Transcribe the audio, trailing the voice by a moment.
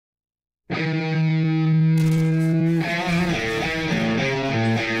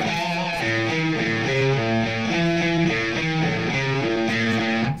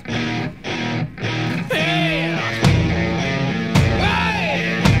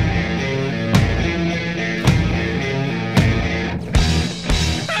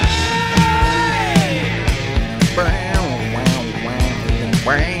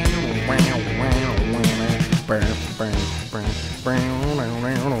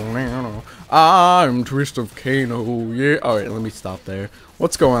I'm Twist of Kano, yeah. Alright, let me stop there.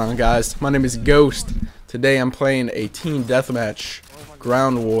 What's going on, guys? My name is Ghost. Today I'm playing a team deathmatch,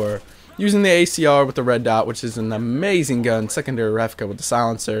 Groundwar, using the ACR with the red dot, which is an amazing gun, secondary replica with the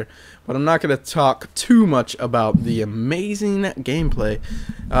silencer. But I'm not going to talk too much about the amazing gameplay.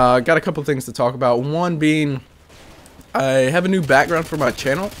 Got a couple things to talk about. One being, I have a new background for my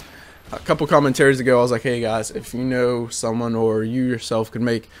channel. A couple commentaries ago, I was like, hey guys, if you know someone or you yourself could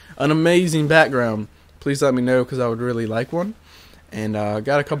make an amazing background, please let me know, because I would really like one. And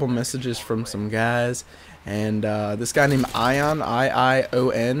got a couple messages from some guys, and this guy named Ion,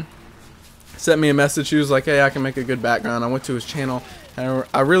 I-I-O-N, sent me a message. He was like, hey, I can make a good background. I went to his channel, and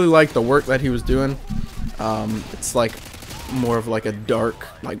I really liked the work that he was doing. It's like more of like a dark,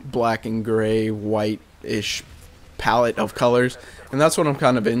 like black and gray, white-ish palette of colors, and that's what I'm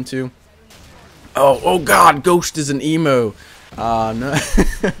kind of into. Oh god, Ghost is an emo. No,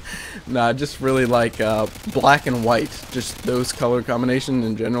 nah, I just really like black and white. Just those color combination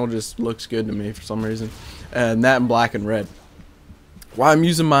in general just looks good to me for some reason. And that and black and red. Why I'm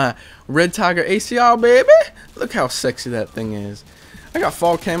using my Red Tiger ACR, baby. Look how sexy that thing is. I got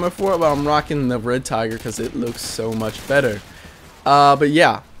fall camo for it, but I'm rocking the Red Tiger because it looks so much better. But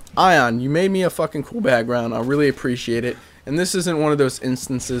yeah, Ion, you made me a fucking cool background. I really appreciate it. And this isn't one of those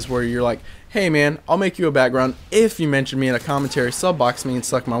instances where you're like, hey man, I'll make you a background if you mention me in a commentary, subbox me and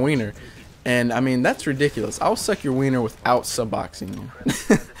suck my wiener. And I mean, that's ridiculous. I'll suck your wiener without subboxing you.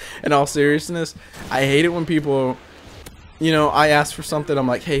 In all seriousness, I hate it when people, you know, I ask for something, I'm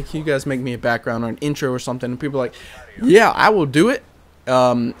like, hey, can you guys make me a background or an intro or something? And people are like, yeah, I will do it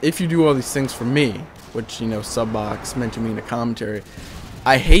if you do all these things for me, which, you know, subbox, mention me in a commentary.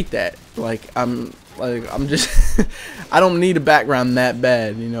 I hate that. I'm just I don't need a background that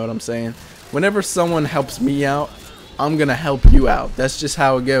bad, you know what I'm saying? Whenever someone helps me out, I'm gonna help you out. That's just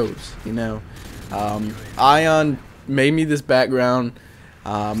how it goes, you know. Ion made me this background.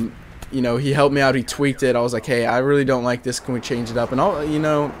 You know, he helped me out, he tweaked it. I was like, hey, I really don't like this, can we change it up? And all, you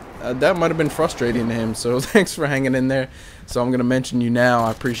know, that might have been frustrating to him, so thanks for hanging in there. So I'm gonna mention you now.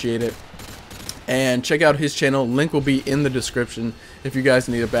 I appreciate it. And check out his channel. Link will be in the description if you guys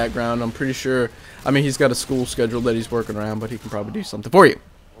need a background. I'm pretty sure, I mean, he's got a school schedule that he's working around, but he can probably do something for you.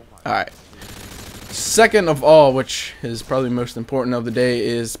 Alright. Second of all, which is probably most important of the day,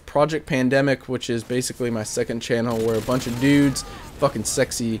 is Project Pandemic, which is basically my second channel where a bunch of dudes, fucking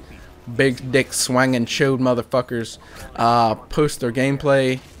sexy, big dick swanging chode motherfuckers, post their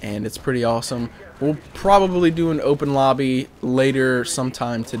gameplay, and it's pretty awesome. We'll probably do an open lobby later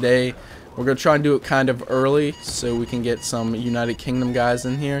sometime today. We're going to try and do it kind of early so we can get some United Kingdom guys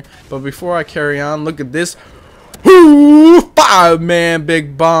in here. But before I carry on, look at this. 5-man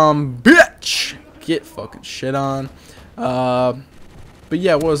big bomb, bitch! Get fucking shit on. But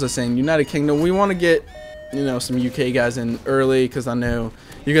yeah, what was I saying? United Kingdom, we want to get, you know, some UK guys in early, because I know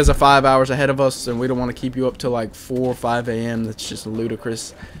you guys are 5 hours ahead of us, and we don't want to keep you up till like 4 or 5 a.m. That's just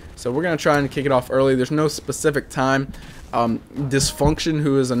ludicrous. So we're going to try and kick it off early. There's no specific time. Dysfunction,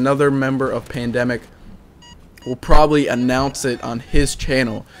 who is another member of Pandemic, will probably announce it on his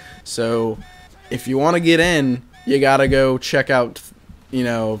channel. So if you want to get in, you gotta go check out, you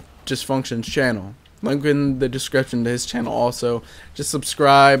know, Dysfunction's channel. Link in the description to his channel also. Just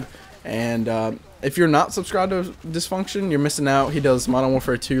subscribe, and if you're not subscribed to Dysfunction, you're missing out. He does Modern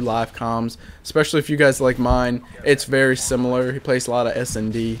Warfare 2 live comms, especially if you guys like mine. It's very similar. He plays a lot of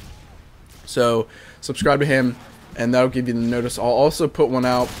S&D. So subscribe to him, and that'll give you the notice. I'll also put one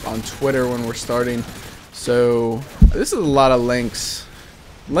out on Twitter when we're starting. So this is a lot of links.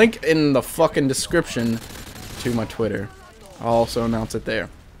 Link in the fucking description to my Twitter. I'll also announce it there.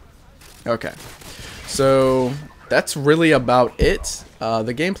 Okay, so that's really about it.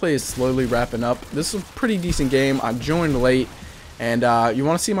 The gameplay is slowly wrapping up. This is a pretty decent game. I joined late, and you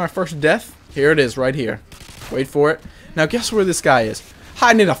want to see my first death? Here it is, right here. Wait for it. Now guess where this guy is?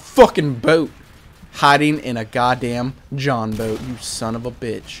 Hiding in a fucking boat. Hiding in a goddamn John boat, you son of a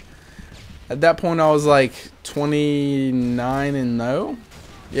bitch. At that point, I was like 29-0.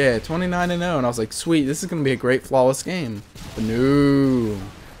 Yeah, 29-0, and I was like, sweet, this is gonna be a great flawless game. But no,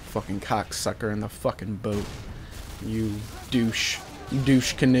 fucking cocksucker in the fucking boat. You douche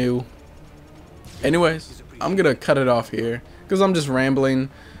canoe. Anyways, I'm gonna cut it off here because I'm just rambling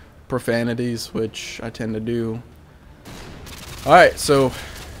profanities, which I tend to do. Alright, so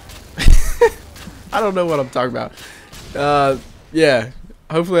I don't know what I'm talking about. Yeah,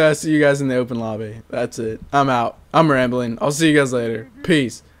 hopefully I see you guys in the open lobby. That's it. I'm out. I'm rambling. I'll see you guys later.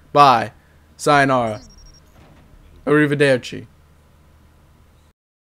 Peace. Bye. Sayonara. Arrivederci.